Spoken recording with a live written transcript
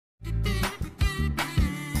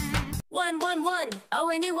One, one, one. Oh,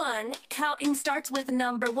 anyone. Counting starts with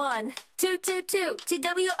number 1. 2, 2, 2.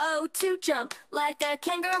 TWO, to jump like a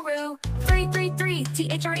kangaroo. 3, 3, 3.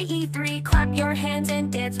 THREE, 3. Clap your hands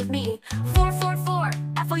and dance with me. 4, 4, 4.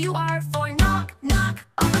 FOUR, 4. Knock, knock.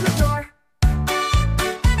 Open the door.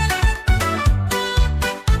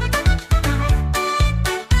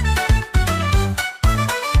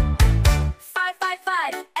 5, 5,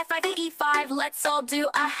 5. FIVE, let's all do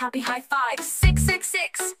a happy high five. 6, 6,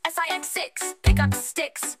 6. SIX, 6. Pick up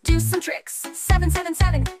sticks, do some tricks. 7, 7,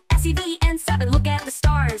 7. SEVN, 7. Look at the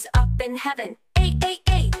stars up in heaven. 8, 8,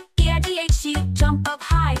 8. EIDHG, jump up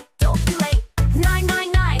high, don't be late. 9,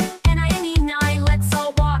 9, 9. NINE, 9. Let's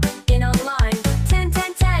all walk in a line. 10,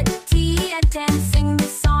 10, 10. TEN, 10. Sing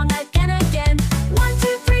this song again, again. 1,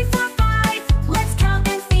 2, 3, 4, 5. Let's count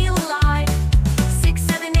and feel alive. 6,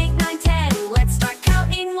 7, 8, 9, 10. Let's start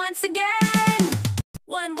counting once again.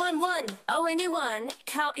 1, 1, 1. Oh, anyone.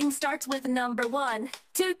 Counting starts with number 1.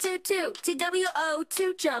 2, 2, 2. TWO,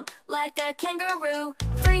 to jump like a kangaroo.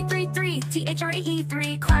 3, 3, 3. THREE,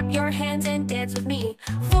 3. Clap your hands and dance with me.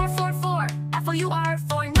 4, 4, 4. FOUR,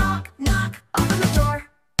 4. Knock, knock. Open the door.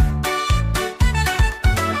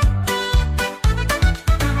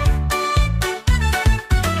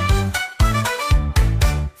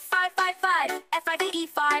 5, 5, 5.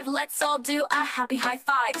 FIVE, let's all do a happy high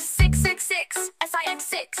five. 6, 6, 6. SIX,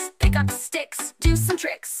 6. Pick up sticks, do some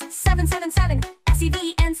tricks. 7, 7, 7.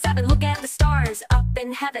 SEVN, 7. Look at the stars up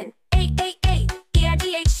in heaven. 8, 8, 8.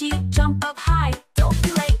 EIDHG, jump up high, don't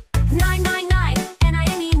be late. 9, 9, 9.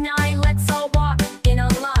 NINE, 9. Let's all walk in a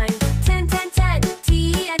line. 10, 10, 10.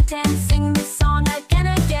 TEN, 10. Sing this song again,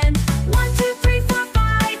 again. 1, 2, 3, 4,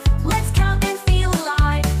 5. Let's count and feel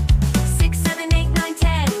alive. 6, 7, 8, 9,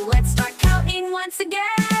 10. Let's start counting once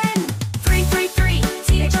again. 3, 3, 3.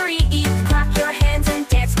 THREE, clap your hands and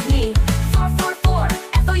dance with me. 4, 4, 4.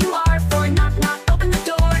 FOUR, 4. Knock, knock, open the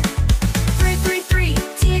door. 3, 3, 3.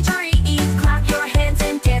 THREE, clap your hands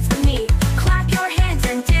and dance with me. Clap your hands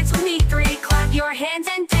and dance with me. 3. Clap your hands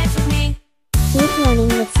and dance with me. Keep learning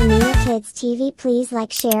with Samina Kids TV. Please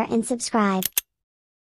like, share and subscribe.